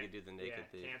don't think we could do the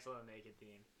naked theme. Cancel the naked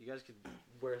theme. You guys could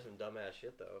wear some dumbass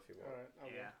shit though if you want.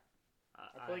 Alright, yeah.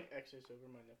 I feel like X's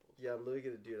over my nipples. Yeah, I'm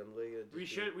literally gonna do it. We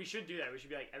should do that. We should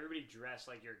be like everybody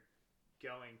dressed like you're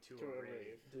going to a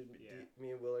rave. Dude, yeah.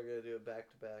 Me and Will are gonna do it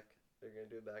back to back. They're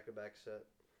gonna do a back to back set.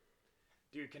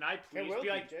 Dude, can I please be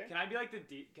like? Can I be like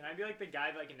the guy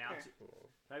that like announces?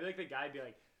 Can I be like the guy? Be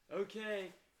like,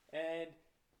 okay, and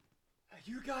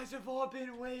you guys have all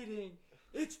been waiting.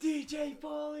 It's DJ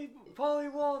Pauly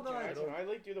Walnut. Can I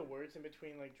like do the words in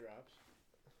between like drops?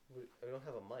 I don't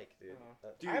have a mic, dude.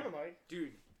 Dude, I have a mic.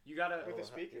 Dude, you gotta with a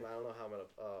speaker. I don't know how I'm gonna.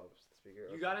 Speaker.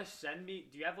 You gotta send me.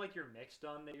 Do you have like your mix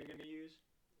done that you're gonna use?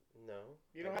 No.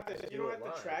 You don't have to. You don't have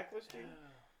the track list, dude.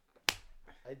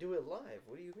 I do it live.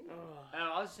 What do you mean?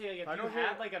 I was saying if you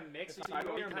had like a mix that you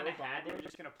kind of had that you were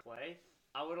just gonna play,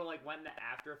 I would have like went into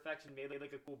After Effects and made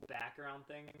like a cool background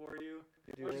thing for you.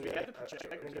 Dude, we have the projector.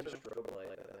 Strobe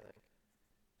light.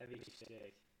 That'd be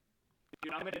sick. Dude,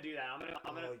 I'm gonna do that. I'm gonna.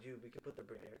 Oh, dude, we could put the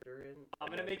projector in.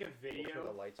 I'm gonna make a video. We'll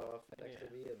turn the lights off next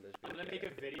to me, and I'm gonna make a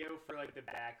video for like the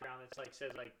background that's like says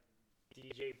like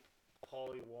DJ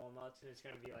Pauly Walnuts, and it's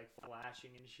gonna be like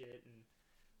flashing and shit and.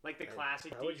 Like the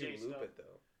classic DJ stuff. How would you loop it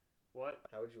though? What?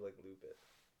 How would you like loop it?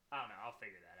 I don't know. I'll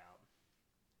figure that out.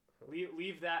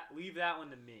 Leave that one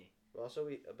to me. Also,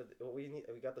 we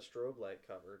got the strobe light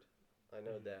covered. I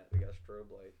know that we got a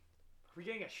strobe light. Where are we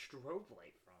getting a strobe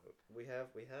light from? We have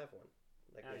one.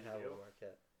 Like we have one in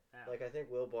Marquette. Oh. Like I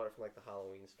think Will bought it from like the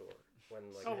Halloween store when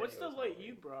like. Oh, what's the light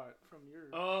you brought from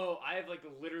your? Oh, I have like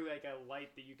literally like a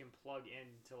light that you can plug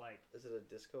into like. Is it a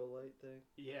disco light thing?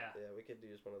 Yeah. Yeah, we could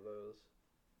use one of those.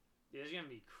 Yeah, it's gonna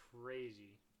be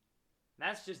crazy.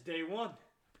 That's just day one.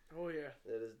 Oh yeah.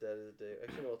 That is day.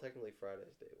 Actually, well, technically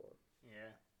Friday's day one.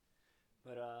 Yeah.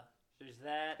 But there's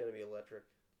that. It's gonna be electric.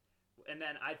 And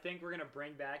then I think we're gonna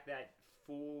bring back that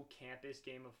full campus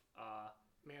game of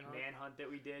Manhunt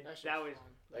that we did. I missed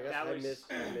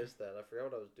that. I forgot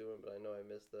what I was doing, but I know I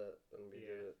missed that when we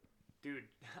did it. Dude,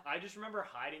 I just remember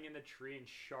hiding in the tree and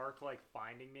Shark like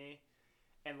finding me.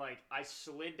 And, like, I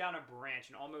slid down a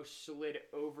branch and almost slid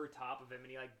over top of him,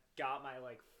 and he, like, got my,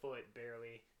 like, foot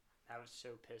barely. I was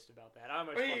so pissed about that. I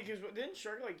almost because didn't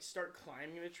Shark, like, start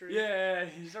climbing the tree? Yeah,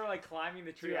 he started, like, climbing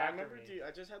the tree after me. Dude, I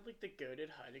just had, like, the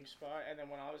goated hiding spot, and then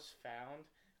when I was found,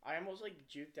 I almost, like,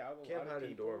 juked out a lot of people. Can't hide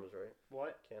in dorms, right?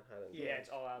 What? Can't hide in dorms. Yeah,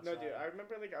 it's all outside. No, dude, I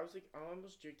remember, like, I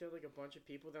almost juked out, like, a bunch of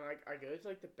people. Then, like, I go to,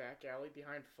 like, the back alley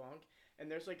behind Funk, and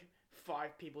there's, like,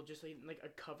 5 people just, like a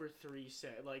cover 3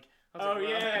 set. Like, I was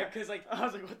because, like, I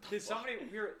was like, what the fuck? Somebody,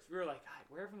 we were like, God,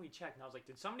 where haven't we checked? And I was like,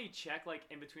 did somebody check, like,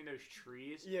 in between those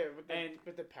trees? Yeah, with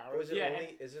the power. Is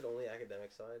it only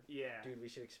academic side? Yeah. Dude, we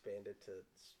should expand it to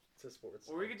sports.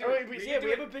 Well, we could do we have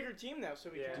a bigger team now, so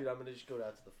we can. Dude, I'm gonna just go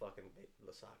down to the fucking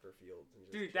soccer field. And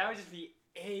just dude, that would just be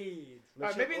AIDS.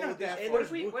 Maybe not that and far.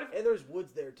 And there's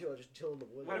woods there too. I'll just chill in the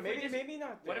woods. Maybe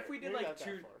not. What if we did like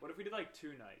 2? What if we did like 2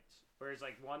 nights? Whereas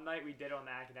like one night we did it on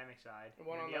the academic side, and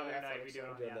one on the other night we did it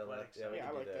on the athletic side. Yeah,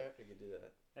 I like that. We could do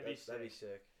that. That'd be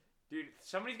sick. Dude,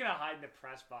 somebody's gonna hide in the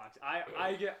press box. I'm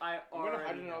gonna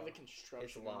hide in all the construction.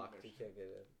 It's locked. You can't get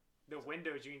in. The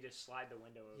windows, you can just slide the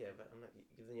window open. Yeah, but I'm not.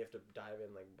 Then you have to dive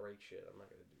in like break shit. I'm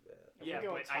not gonna do that. Yeah, we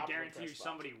go on but I top of the guarantee you press box.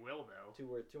 somebody will though. Too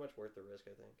much worth the risk,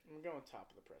 I think. I'm going top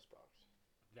of the press box.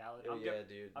 Valid. Oh yeah,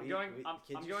 dude. I'm We- going. we- I'm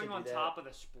kids used going to on do that. top of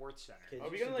the sports center. Kids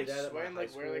Are we used to gonna like do that at my sweat and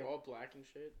like high wear like school. all black and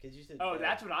shit? Kids used to. Oh, yeah.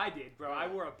 that's what I did, bro. I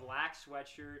Yeah. wore a black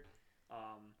sweatshirt,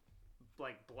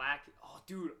 like black. Oh,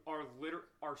 dude,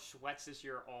 our sweats this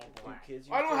year are all Dude, black. kids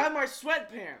used I don't to, have my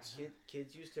sweatpants.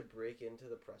 Kids used to break into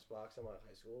the press box in my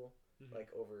high school, Mhm. like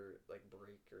over like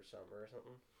break or summer or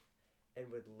something,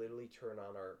 and would literally turn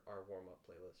on our warm up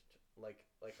playlist, like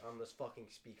on this fucking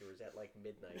speakers at like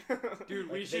midnight. Dude,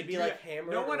 Like, we should they'd be do like that.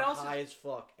 hammered No one or else high as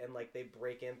fuck, and like they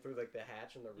break in through like the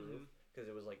hatch in the Mm-hmm. roof because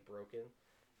it was like broken,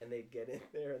 and they'd get in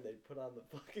there and they'd put on the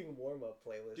fucking warm up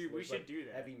playlist. Dude, and we it was, should like, do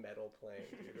that. Heavy metal playing,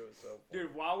 dude. It was so. Fun.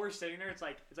 Dude, while we're sitting there, it's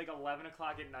like 11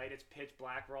 o'clock at night. It's pitch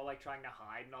black. We're all like trying to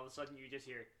hide, and all of a sudden you just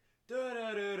hear da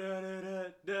da da da da da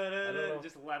da da know.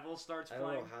 just level starts I don't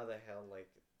playing. know how the hell they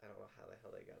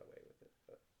got away with it.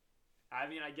 But. I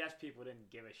mean, I guess people didn't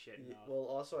give a shit Yeah, enough. well,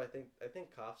 also I think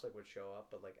cops like would show up,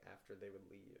 but like after they would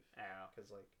leave, Yeah.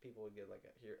 because like people would get like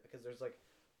here because there's like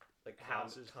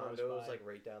Houses close condos by. like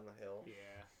right down the hill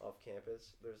Yeah. off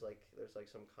campus. There's like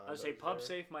some condos. I would say Pub there.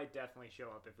 Safe might definitely show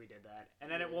up if we did that, and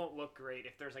then it won't look great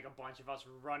if there's like a bunch of us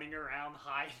running around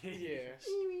hiding. Yeah.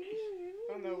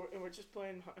 Oh no, we're just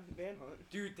playing Manhunt.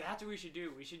 Dude, that's what we should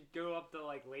do. We should go up to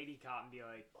like Lady Cop and be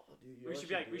like, Oh, dude, you we know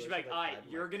should what be do? like, I should, alright, hide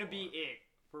in you're my gonna be car. it.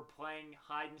 We're playing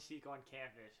hide and seek on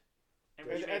campus, and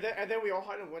we And, should and, then, and then we all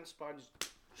hide in one spot and just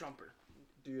jumper.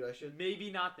 Dude, I should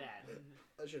maybe not that.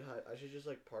 hide. I should just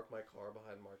like park my car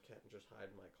behind Marquette and just hide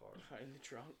in my car. Hide in the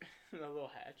trunk. In a little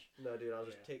hatch. No, dude, I'll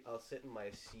just Yeah. I'll sit in my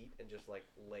seat and just like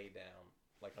lay down.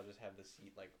 Like I'll just have the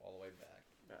seat like all the way back.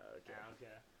 Okay. Yeah,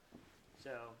 okay.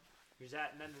 So here's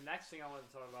that, and then the next thing I wanted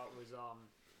to talk about was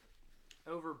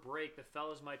over break the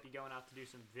fellas might be going out to do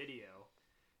some video.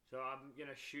 So I'm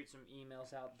gonna shoot some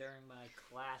emails out during my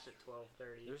class at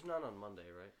 12:30. There's none on Monday,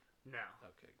 right? No.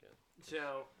 Okay, good.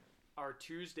 So our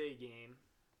Tuesday game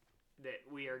that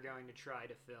we are going to try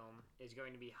to film is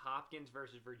going to be Hopkins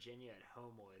versus Virginia at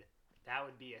Homewood. That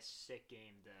would be a sick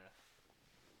game to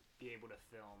be able to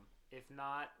film. If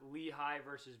not, Lehigh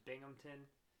versus Binghamton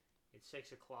at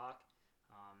 6 o'clock.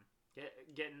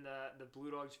 Getting the Blue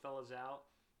Dogs fellas out.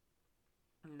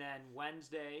 And then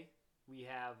Wednesday we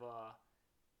have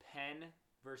Penn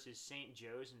versus St.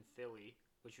 Joe's in Philly,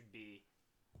 which would be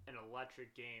an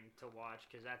electric game to watch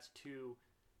because that's two,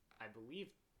 I believe,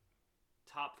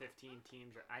 top 15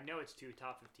 teams. I know it's two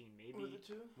top 15, maybe. Who are the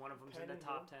two? One of them's Penn in the and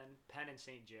top who? 10. Penn and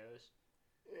St. Joe's.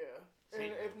 Yeah.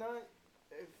 St. And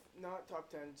if not top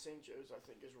 10, St. Joe's I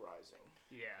think is rising.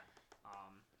 Yeah.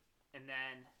 And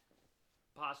then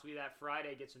possibly that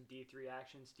Friday get some D3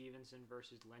 action. Stevenson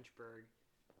versus Lynchburg.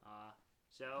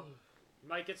 So you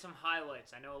might get some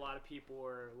highlights. I know a lot of people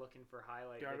are looking for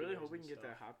highlight. Dude, I really videos hope we and can get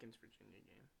that stuff. Hopkins Virginia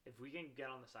game. If we can get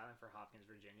on the silent for Hopkins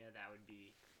Virginia, that would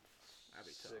be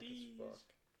That'd be tough. Sick as fuck.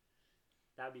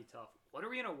 That'd be tough. What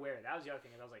are we gonna wear? That was the other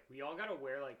thing. I was like, we all gotta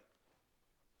wear like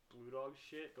Blue Dog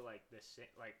shit, but like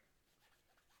like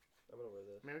I'm gonna wear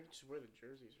this. Maybe we can just wear the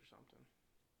jerseys or something.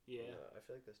 yeah. I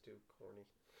feel like that's too corny.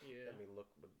 Yeah. I mean, look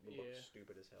Yeah.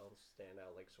 stupid as hell and stand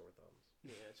out like sore thumbs.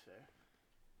 Yeah, that's fair.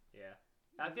 Yeah.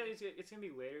 I feel like it's gonna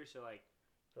be later. So like,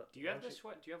 But do you have why the don't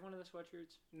sweat? Do you have one of the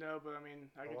sweatshirts? No, but I mean,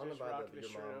 I I could want to just buy rock the the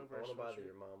your shirt mom. over I a want to buy the sweatshirt.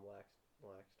 your mom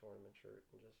lax tournament shirt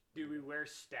and just. Dude, we wear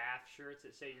staff shirts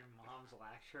that say your mom's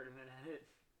lax tournament at it.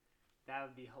 That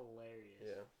would be hilarious.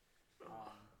 Yeah.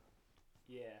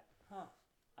 Yeah. Huh.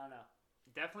 I don't know.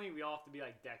 Definitely, we all have to be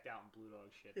like decked out in Blue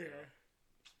Dog shit. though. Yeah.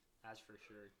 That's for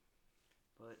sure.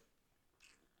 But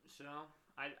so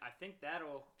I think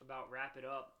that'll about wrap it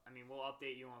up. I mean, we'll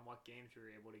update you on what games we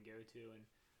were able to go to and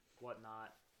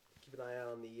whatnot. Keep an eye out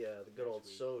on the good old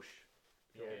Next week. Soch.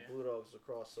 Good Yeah. old Blue Dogs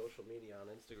across social media on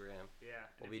Instagram. Yeah.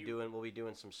 and We'll if be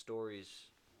doing some stories.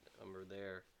 We're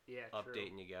there Yeah.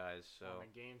 updating you guys. So on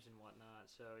the games and whatnot.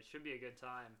 So it should be a good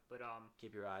time. But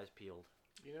keep your eyes peeled.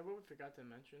 You know what we forgot to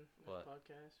mention in What? this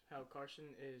podcast? How Carson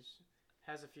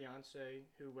has a fiance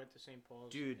who went to St.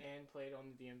 Paul's Dude. and played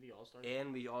on the DMV All-Star.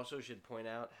 And we also should point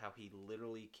out how he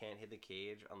literally can't hit the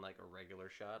cage on like a regular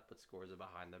shot, but scores it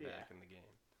behind the Yeah. back in the game.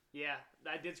 yeah,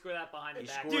 I did score that behind the He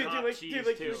back. scored- Top cheese,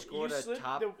 like too. you Scored a slipped,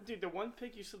 top- the one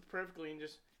pick you slipped perfectly and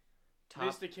just Top,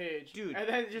 missed the cage. dude, and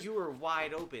then just you were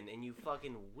wide open and you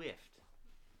fucking whiffed.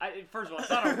 First of all, it's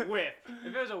not a whiff.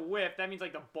 If it was a whiff, that means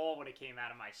like the ball would have came out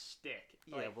of my stick.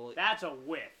 Yeah, Like, well- that's a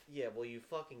whiff. Yeah, well, you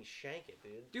fucking shank it,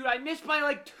 dude. Dude, I missed by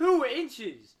like 2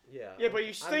 inches. Yeah. yeah, but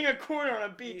you sting a corner on a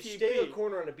You BTB. sting a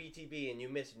corner on a BTB and you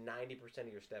miss 90%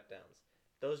 of your step downs.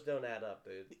 Those don't add up,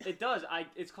 dude. It does.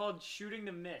 It's called shooting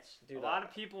to miss. Dude, a lot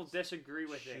of people disagree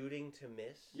with it. Shooting to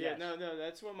miss? Yeah, Yes. no,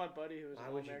 that's what my buddy who was Why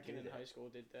an would you All-American do in that? high school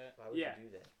did that. Why would Yeah. you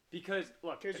do that? Because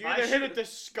look, Because if you I either hit a shoot-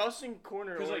 disgusting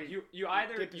corner Because or like you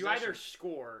either get you either possession.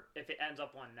 score if it ends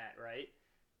up on net, right?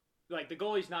 Like the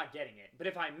goalie's not getting it. But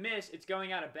if I miss, it's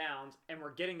going out of bounds and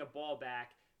we're getting the ball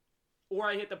back, or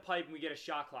I hit the pipe and we get a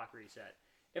shot clock reset.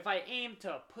 If I aim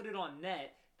to put it on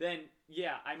net, then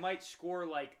yeah, I might score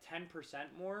like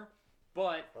 10% more,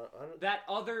 but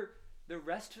the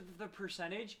rest of the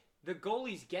percentage, the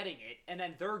goalie's getting it and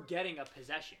then they're getting a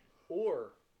possession.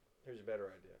 Or here's a better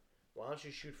idea. Why don't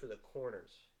you shoot for the corners?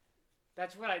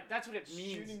 That's what it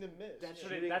means. shooting to miss. That's yeah.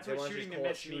 what that's Then what why don't you shooting just to call it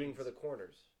miss shooting means. for the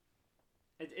corners.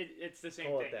 It's the same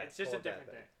Call it thing. that. It's just Call a it that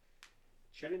different then. thing.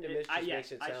 Shooting to miss just yeah,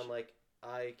 makes it sound like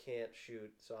I can't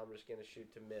shoot, so I'm just gonna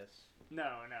shoot to miss. No,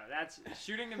 that's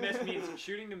shooting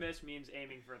to miss means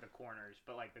aiming for the corners,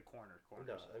 but like the corners.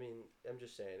 No, I mean I'm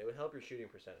just saying it would help your shooting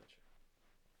percentage.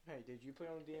 Hey, did you play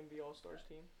on the DMV All Stars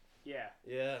team? Yeah,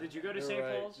 Yeah. Did you go to you're St.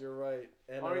 right, Paul's? You're right.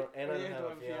 And Oh, I don't yeah, have a don't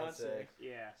have fiance.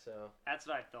 yeah. So That's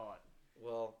what I thought.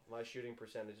 well, my shooting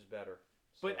percentage is better.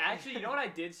 But so. actually, you know what I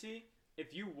did see?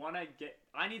 If you want to get,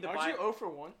 I need to Aren't buy. you 0 for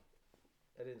 1?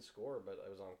 I didn't score, but I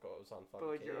was on fucking But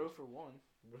like cage. you're 0 for 1.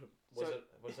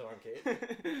 Was So- it on cage?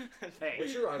 Hey.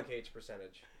 What's your on cage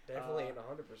percentage? Definitely ain't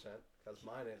 100%, because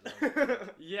mine is.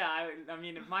 Yeah, I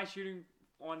mean, if my shooting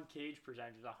on cage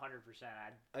percentage is 100%,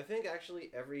 I'd. I think actually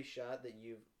every shot that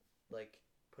you've like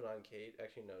put on cage.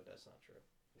 Actually, no, that's not true.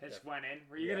 It's Def- went in.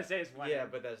 Were you yeah. gonna say it's went in? Yeah,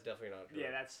 but that's definitely not true.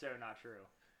 Yeah, that's so not true.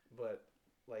 But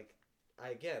like,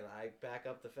 I back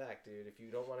up the fact, dude. If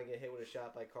you don't want to get hit with a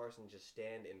shot by Carson, just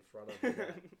stand in front of the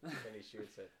net when he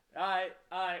shoots it. All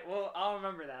right. Well, I'll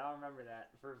remember that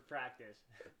for practice.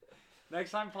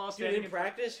 Next time Paul's Dude, standing in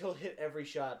practice, he'll hit every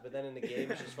shot, but then in the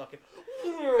game, it's just fucking.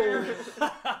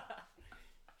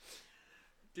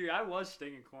 Dude, I was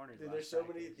stinging corners. Dude, last there's so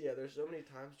practice. many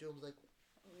times, dude. I was like,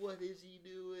 "What is he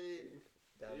doing?"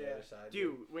 Down the Yeah. other side,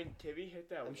 Dude, when Tibby hit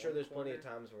that I'm sure one there's plenty of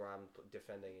corner- times where I'm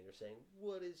defending and you're saying,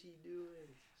 "What is he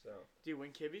doing?" So Dude,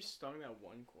 when Kibby stung that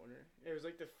one corner, it was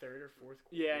like the third or fourth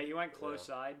quarter. Yeah, he went close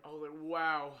Yeah. side. I was like,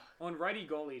 wow. On righty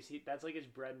goalies, that's like his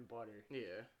bread and butter.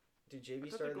 Yeah. dude, I JB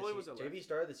thought started the goalie was a JB lefty.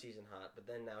 started the season hot, but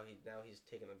then now he's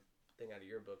taking a thing out of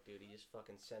your book, dude. He just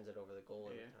fucking sends it over the goal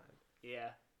every Yeah. time.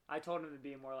 Yeah, I told him to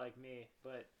be more like me,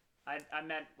 but I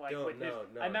meant like Don't- with no,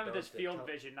 his no, I meant with don't his do- field tell-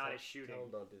 vision, not tell- his shooting. Tell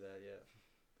him don't do that.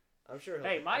 Yeah, I'm sure.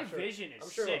 Hey, my I'm sure, vision is I'm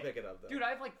sure sick. he'll pick it up though. Dude, I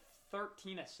have like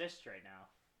 13 assists right now.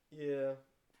 Yeah,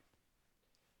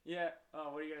 Yeah.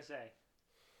 Oh, what are you gonna say?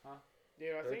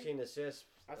 Dude, I 13 think, assists.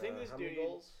 I think this how many dude-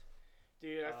 goals?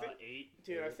 dude, I think, 8.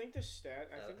 dude, I think the stat,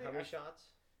 I think how they, many shots?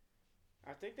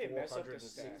 I think they mess up the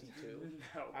stats. 462.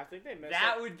 No. I think they mess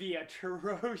That up. would be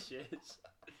atrocious.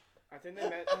 I think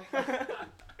they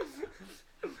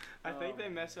I think they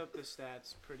mess up the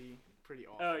stats pretty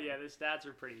often. Oh yeah, the stats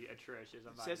are pretty atrocious.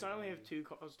 It says I only have 2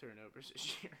 calls turnovers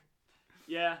this year.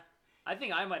 Yeah, I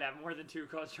think I might have more than 2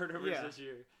 calls turnovers Yeah. this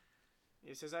year.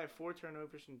 It says I have 4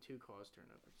 turnovers and 2 calls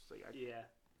turnovers. It's like, Yeah,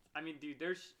 I mean, dude,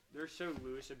 they're so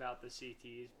loose about the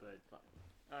CTs, but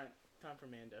alright, time for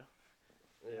Mando.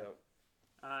 Yeah.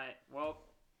 alright. Well,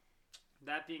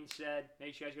 that being said,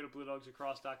 make sure you guys go to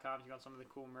BlueDogsAcross.com. You got some of the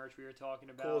cool merch we were talking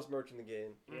about. Coolest merch in the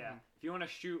game. Yeah, Mhm. if you want to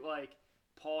shoot like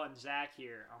Paul and Zach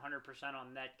here, 100%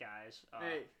 on net, guys.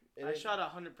 Hey, And I it- shot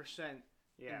 100%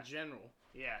 Yeah, in general.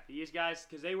 yeah. These guys,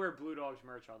 because they wear Blue Dogs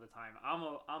merch all the time.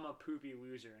 I'm a poopy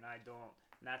loser, and I don't.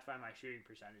 And that's why my shooting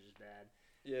percentage is bad.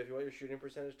 Yeah, if you want your shooting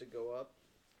percentage to go up,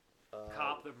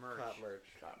 Cop the merch. Cop merch.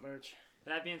 Got merch.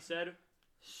 That being said,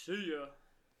 see ya.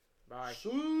 Bye.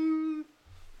 See?